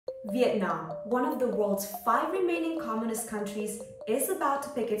Vietnam, one of the world's 5 remaining communist countries, is about to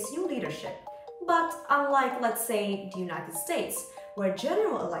pick its new leadership. But unlike, let's say, the United States, where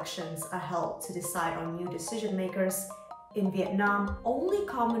general elections are held to decide on new decision makers, in Vietnam, only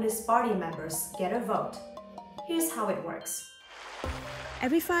Communist Party members get a vote. Here's how it works.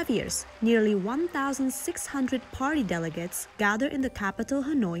 Every 5 years, nearly 1,600 party delegates gather in the capital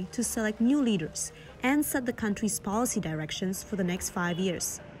Hanoi to select new leaders and set the country's policy directions for the next 5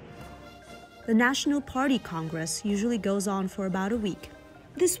 years. The National Party Congress usually goes on for about a week.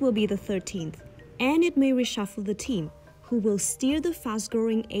 This will be the 13th, and it may reshuffle the team, who will steer the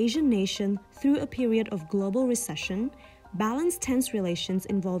fast-growing Asian nation through a period of global recession, balance tense relations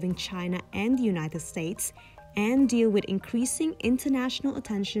involving China and the United States, and deal with increasing international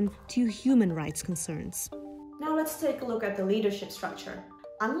attention to human rights concerns. Now let's take a look at the leadership structure.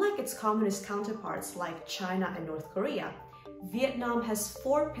 Unlike its communist counterparts like China and North Korea, Vietnam has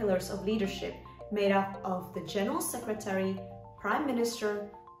 4 pillars of leadership made up of the General Secretary, Prime Minister,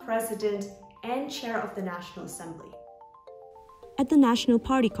 President, and Chair of the National Assembly. At the National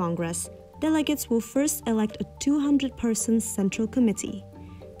Party Congress, delegates will first elect a 200-person Central Committee.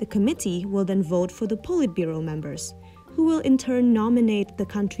 The committee will then vote for the Politburo members, who will in turn nominate the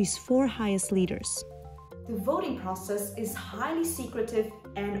country's 4 highest leaders. The voting process is highly secretive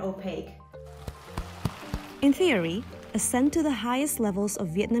and opaque. In theory, ascent to the highest levels of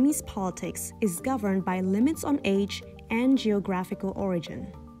Vietnamese politics is governed by limits on age and geographical origin.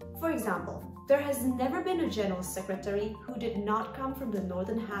 For example, there has never been a general secretary who did not come from the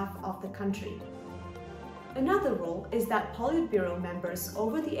northern half of the country. Another rule is that Politburo members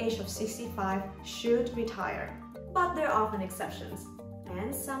over the age of 65 should retire. But there are often exceptions,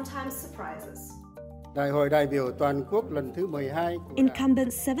 and sometimes surprises. Incumbent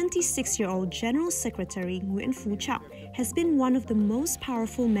 76-year-old General Secretary Nguyễn Phú Trọng has been one of the most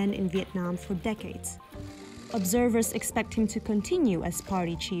powerful men in Vietnam for decades. Observers expect him to continue as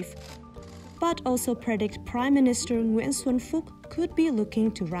party chief, but also predict Prime Minister Nguyễn Xuân Phúc could be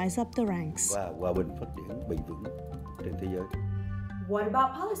looking to rise up the ranks. What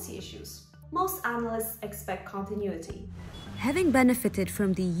about policy issues? Most analysts expect continuity. Having benefited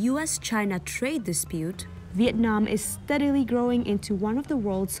from the US-China trade dispute, Vietnam is steadily growing into one of the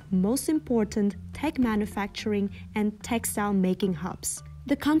world's most important tech manufacturing and textile-making hubs.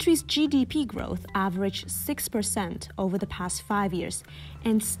 The country's GDP growth averaged 6% over the past 5 years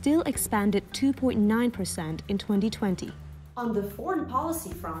and still expanded 2.9% in 2020. On the foreign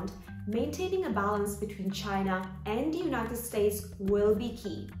policy front, maintaining a balance between China and the United States will be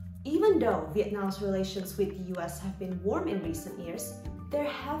key. Even though Vietnam's relations with the US have been warm in recent years, there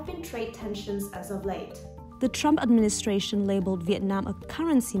have been trade tensions as of late. The Trump administration labeled Vietnam a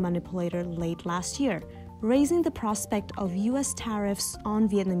currency manipulator late last year, raising the prospect of US tariffs on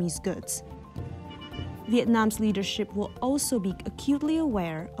Vietnamese goods. Vietnam's leadership will also be acutely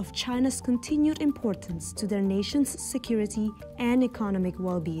aware of China's continued importance to their nation's security and economic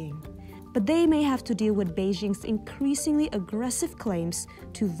well-being. But they may have to deal with Beijing's increasingly aggressive claims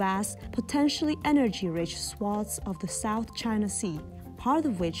to vast, potentially energy-rich swaths of the South China Sea, part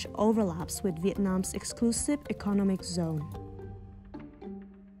of which overlaps with Vietnam's exclusive economic zone.